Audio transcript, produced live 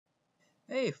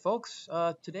Hey folks,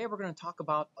 today we're going to talk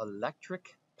about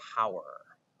electric power.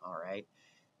 All right,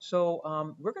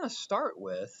 we're going to start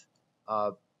with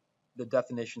uh, the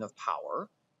definition of power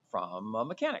from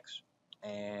mechanics.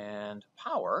 And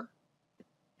power,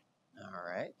 all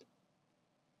right,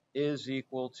 is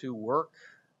equal to work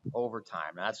over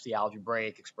time. Now, that's the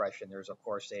algebraic expression. There's of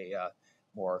course a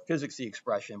more physicsy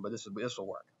expression, but this will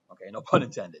work. Okay, no pun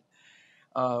intended.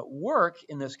 Work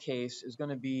in this case is going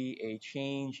to be a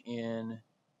change in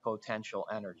potential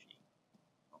energy.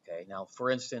 Okay, now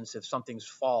for instance, if something's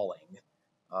falling,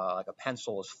 like a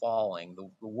pencil is falling,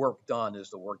 the work done is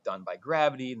the work done by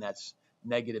gravity, and that's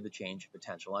negative the change in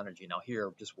potential energy. Now here,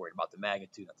 I'm just worried about the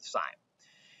magnitude, not the sign.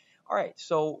 All right,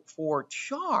 so for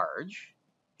charge,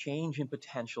 change in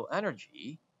potential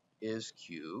energy is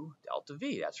Q delta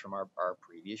V. That's from our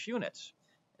previous units.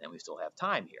 And then we still have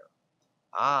time here.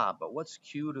 But what's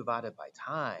Q divided by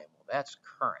time? Well, that's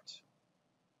current.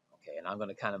 Okay, and I'm going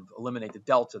to kind of eliminate the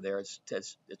delta there.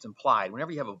 It's implied.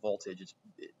 Whenever you have a voltage,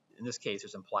 in this case,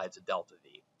 it's implied it's a delta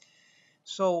V.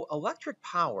 So electric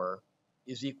power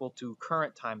is equal to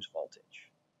current times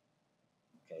voltage.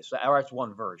 Okay, so that's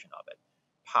one version of it.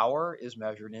 Power is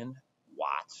measured in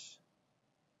watts.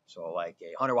 So like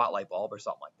a 100-watt light bulb or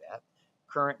something like that.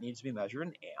 Current needs to be measured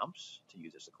in amps to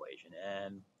use this equation,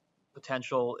 and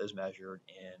potential is measured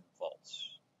in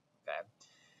volts. Okay,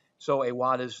 so a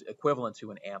watt is equivalent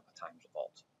to an amp times a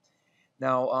volt.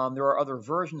 Now, there are other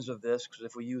versions of this, because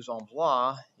if we use Ohm's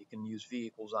law, you can use V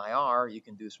equals IR. You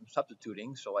can do some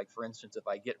substituting. So like, for instance, if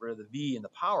I get rid of the V in the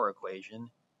power equation,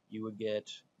 you would get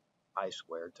I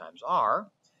squared times R.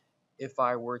 If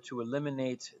I were to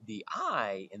eliminate the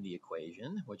I in the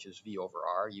equation, which is V over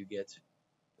R, you get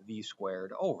V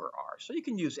squared over R. So you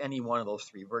can use any one of those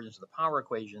three versions of the power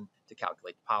equation to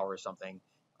calculate the power of something.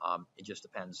 It just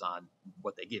depends on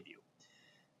what they give you.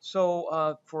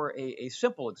 So for a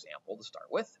simple example to start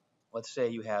with, let's say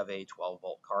you have a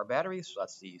 12-volt car battery. So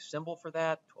that's the symbol for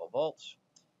that, 12 volts.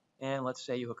 And let's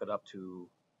say you hook it up to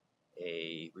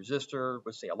a resistor,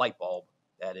 let's say a light bulb,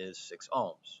 that is 6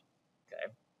 ohms.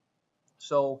 Okay.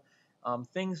 So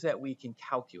things that we can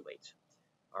calculate.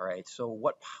 All right, so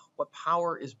what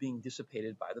power is being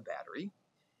dissipated by the battery?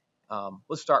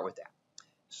 Let's start with that.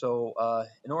 So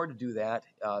in order to do that,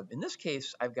 in this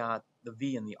case, I've got the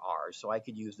V and the R, so I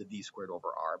could use the V squared over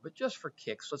R. But just for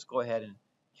kicks, let's go ahead and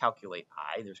calculate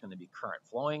I. There's going to be current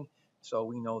flowing. So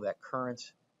we know that current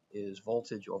is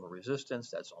voltage over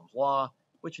resistance. That's Ohm's law,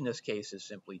 which in this case is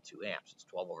simply 2 amps. It's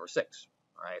 12 over 6.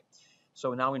 All right.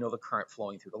 So now we know the current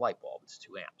flowing through the light bulb. It's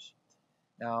 2 amps.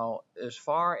 Now, as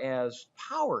far as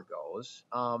power goes,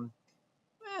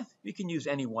 we can use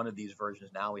any one of these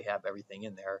versions now. We have everything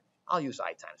in there. I'll use I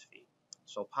times V.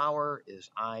 So power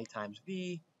is I times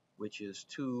V, which is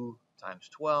 2 times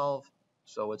 12.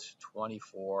 So it's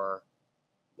 24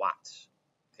 watts.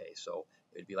 Okay, so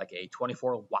it would be like a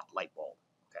 24-watt light bulb.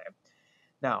 Okay.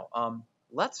 Now,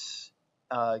 let's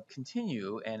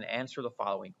continue and answer the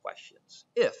following questions.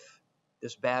 If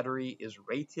this battery is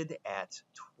rated at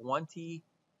 20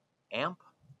 amp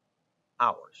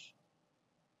hours,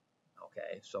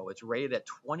 okay, so it's rated at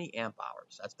 20 amp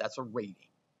hours. That's a rating.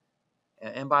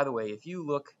 And by the way, if you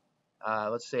look,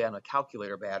 let's say on a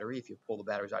calculator battery, if you pull the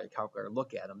batteries out of your calculator and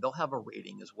look at them, they'll have a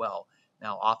rating as well.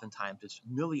 Now, oftentimes it's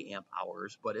milliamp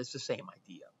hours, but it's the same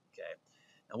idea. Okay.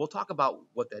 Now we'll talk about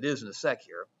what that is in a sec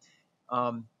here.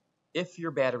 If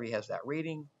your battery has that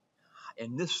rating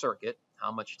in this circuit,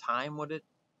 how much time would it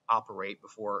operate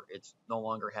before it no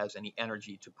longer has any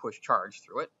energy to push charge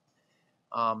through it?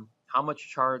 How much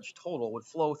charge total would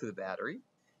flow through the battery,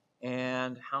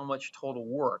 and how much total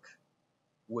work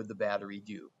would the battery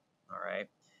do? All right.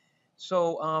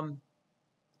 So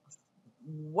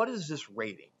what is this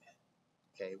rating?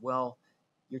 Okay, well,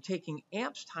 you're taking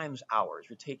amps times hours.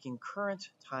 You're taking current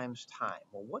times time.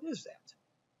 Well, what is that?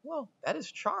 Well, that is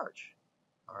charge.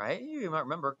 All right. You might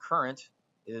remember current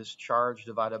is charge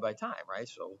divided by time, right?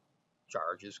 So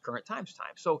charge is current times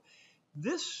time. So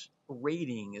this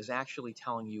rating is actually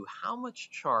telling you how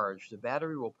much charge the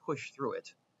battery will push through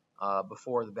it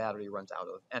before the battery runs out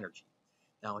of energy.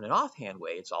 Now, in an offhand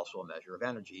way, it's also a measure of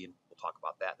energy, and we'll talk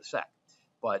about that in a sec.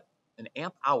 But an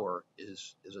amp hour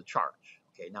is a charge.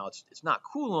 Okay, now it's not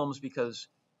coulombs, because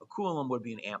a coulomb would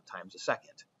be an amp times a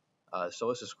second. So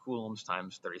this is coulombs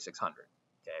times 3,600.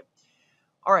 Okay.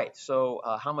 All right. So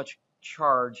how much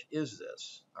charge is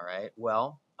this? All right.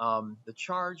 Well, the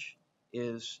charge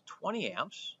is 20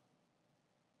 amps,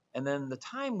 and then the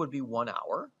time would be 1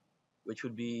 hour, which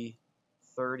would be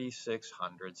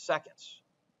 3,600 seconds.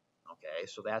 Okay,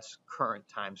 so that's current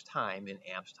times time in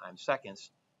amps times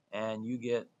seconds, and you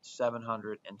get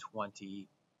 720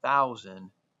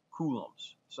 thousand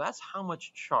coulombs. So that's how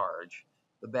much charge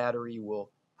the battery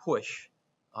will push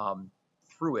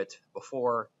through it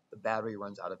before the battery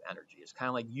runs out of energy. It's kind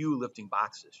of like you lifting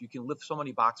boxes. You can lift so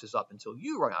many boxes up until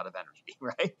you run out of energy,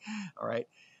 right? All right.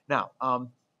 Now,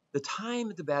 the time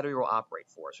that the battery will operate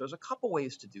for. So there's a couple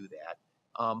ways to do that.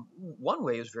 One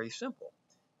way is very simple.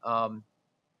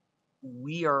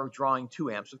 We are drawing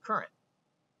 2 amps of current.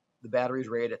 The battery is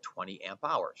rated at 20 amp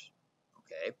hours.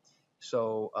 Okay.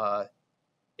 So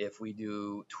if we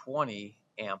do 20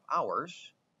 amp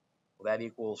hours, well, that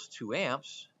equals 2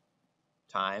 amps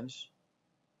times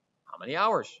how many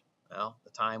hours? Well,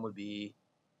 the time would be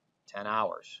 10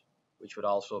 hours, which would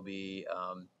also be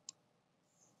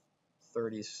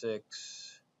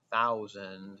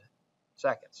 36,000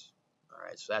 seconds. All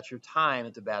right, so that's your time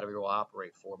that the battery will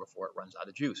operate for before it runs out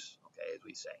of juice, okay, as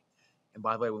we say. And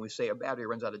by the way, when we say a battery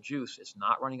runs out of juice, it's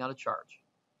not running out of charge.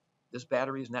 This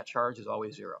battery's net charge is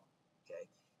always 0, okay?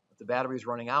 What the battery is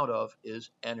running out of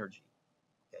is energy,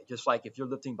 okay? Just like if you're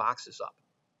lifting boxes up.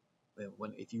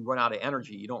 If you run out of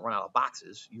energy, you don't run out of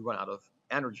boxes, you run out of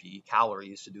energy,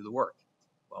 calories to do the work.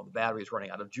 Well, the battery is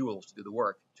running out of joules to do the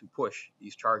work to push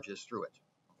these charges through it.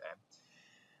 Okay.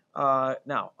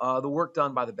 Now, the work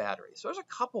done by the battery. So there's a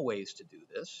couple ways to do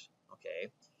this. Okay.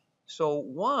 So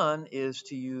one is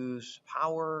to use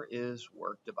power is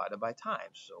work divided by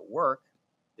time. So work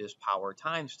is power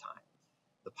times time.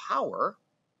 The power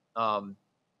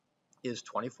is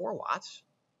 24 watts.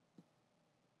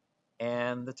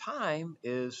 And the time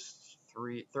is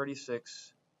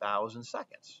 36,000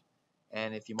 seconds.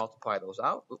 And if you multiply those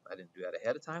out, I didn't do that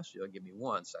ahead of time, so you'll give me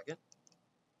 1 second.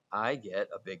 I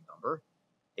get a big number,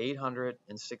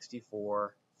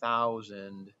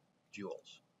 864,000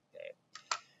 joules. Okay.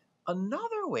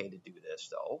 Another way to do this,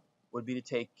 though, would be to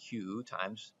take Q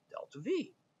times delta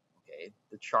V. Okay.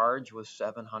 The charge was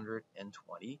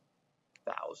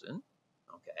 720,000.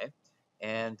 Okay.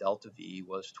 And delta V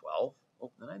was 12.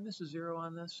 Oh, did I miss a 0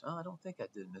 on this? Oh, I don't think I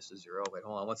did miss a 0. Wait,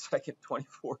 hold on 1 second.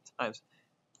 24 times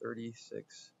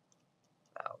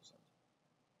 36,000.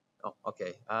 Oh,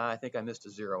 okay. I think I missed a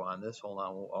 0 on this. Hold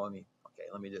on.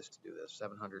 Let me just do this.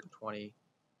 720.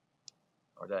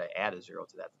 Or did I add a 0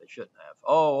 to that? I shouldn't have.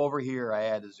 Oh, over here I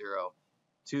add a 0.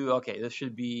 Okay, this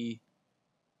should be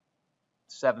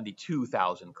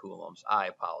 72,000 coulombs. I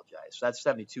apologize. So that's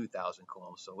 72,000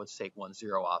 coulombs. So let's take 1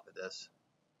 0 off of this.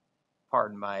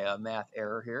 Pardon my math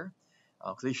error here,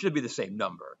 because they should be the same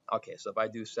number. Okay, so if I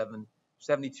do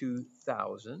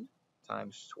 72,000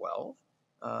 times 12,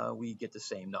 we get the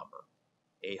same number,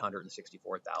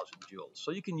 864,000 joules.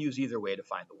 So you can use either way to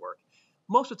find the work.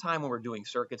 Most of the time when we're doing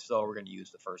circuits, though, we're going to use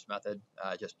the first method,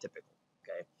 just typical.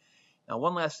 Okay. Now,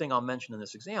 one last thing I'll mention in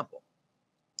this example.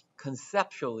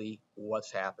 Conceptually,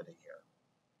 what's happening here?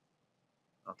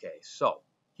 Okay, so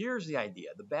here's the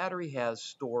idea. The battery has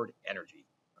stored energy.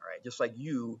 All right, just like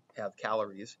you have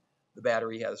calories, the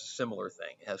battery has a similar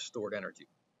thing. It has stored energy.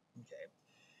 Okay.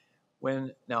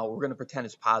 Now we're going to pretend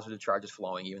it's positive charges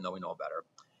flowing, even though we know better.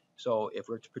 So if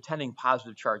we're pretending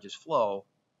positive charges flow,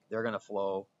 they're going to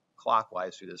flow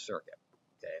clockwise through the circuit.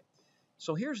 Okay.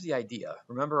 So here's the idea.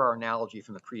 Remember our analogy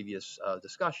from the previous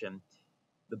discussion.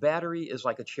 The battery is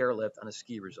like a chairlift on a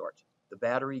ski resort. The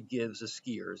battery gives the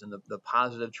skiers, and the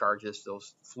positive charges,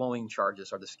 those flowing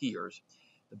charges are the skiers.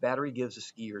 The battery gives the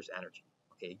skiers energy.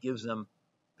 Okay, it gives them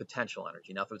potential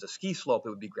energy. Now, if it was a ski slope, it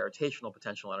would be gravitational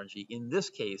potential energy. In this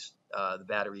case, the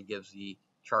battery gives the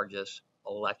charges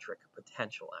electric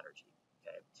potential energy.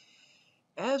 Okay.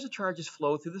 As the charges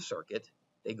flow through the circuit,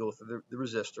 they go through the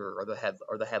resistor or the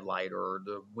headlight or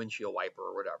the windshield wiper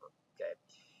or whatever. Okay.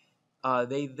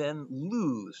 They then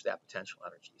lose that potential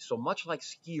energy. So much like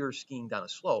skiers skiing down a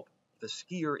slope, if a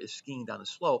skier is skiing down a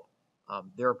slope,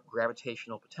 their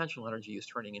gravitational potential energy is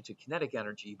turning into kinetic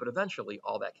energy, but eventually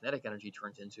all that kinetic energy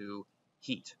turns into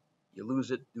heat. You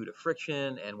lose it due to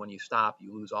friction, and when you stop,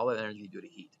 you lose all that energy due to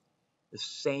heat. The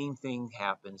same thing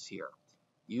happens here.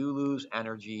 You lose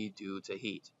energy due to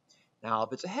heat. Now,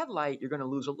 if it's a headlight, you're going to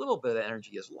lose a little bit of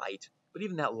energy as light, but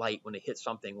even that light, when it hits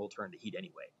something, will turn to heat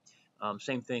anyway.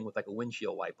 Same thing with like a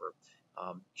windshield wiper.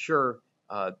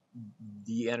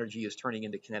 The energy is turning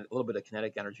into a little bit of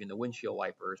kinetic energy in the windshield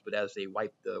wipers, but as they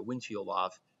wipe the windshield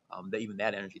off, even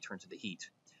that energy turns into heat.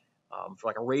 For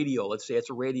like a radio, let's say it's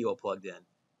a radio plugged in.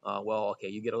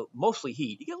 You get mostly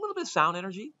heat. You get a little bit of sound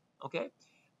energy, okay?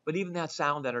 But even that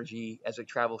sound energy, as it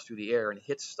travels through the air and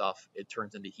hits stuff, it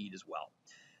turns into heat as well.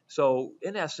 So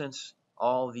in essence,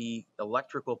 all the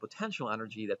electrical potential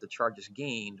energy that the charges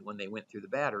gained when they went through the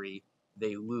battery,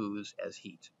 they lose as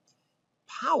heat.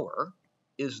 Power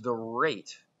is the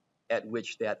rate at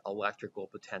which that electrical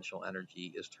potential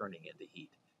energy is turning into heat.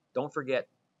 don't forget,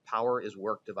 power is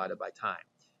work divided by time.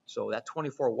 So that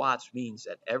 24 watts means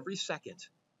that every second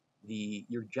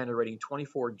you're generating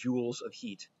 24 joules of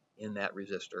heat in that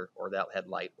resistor or that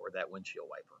headlight or that windshield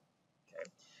wiper. Okay.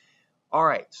 All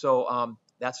right, so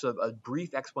that's a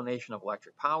brief explanation of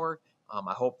electric power.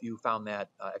 I hope you found that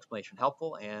explanation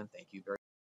helpful, and thank you very much.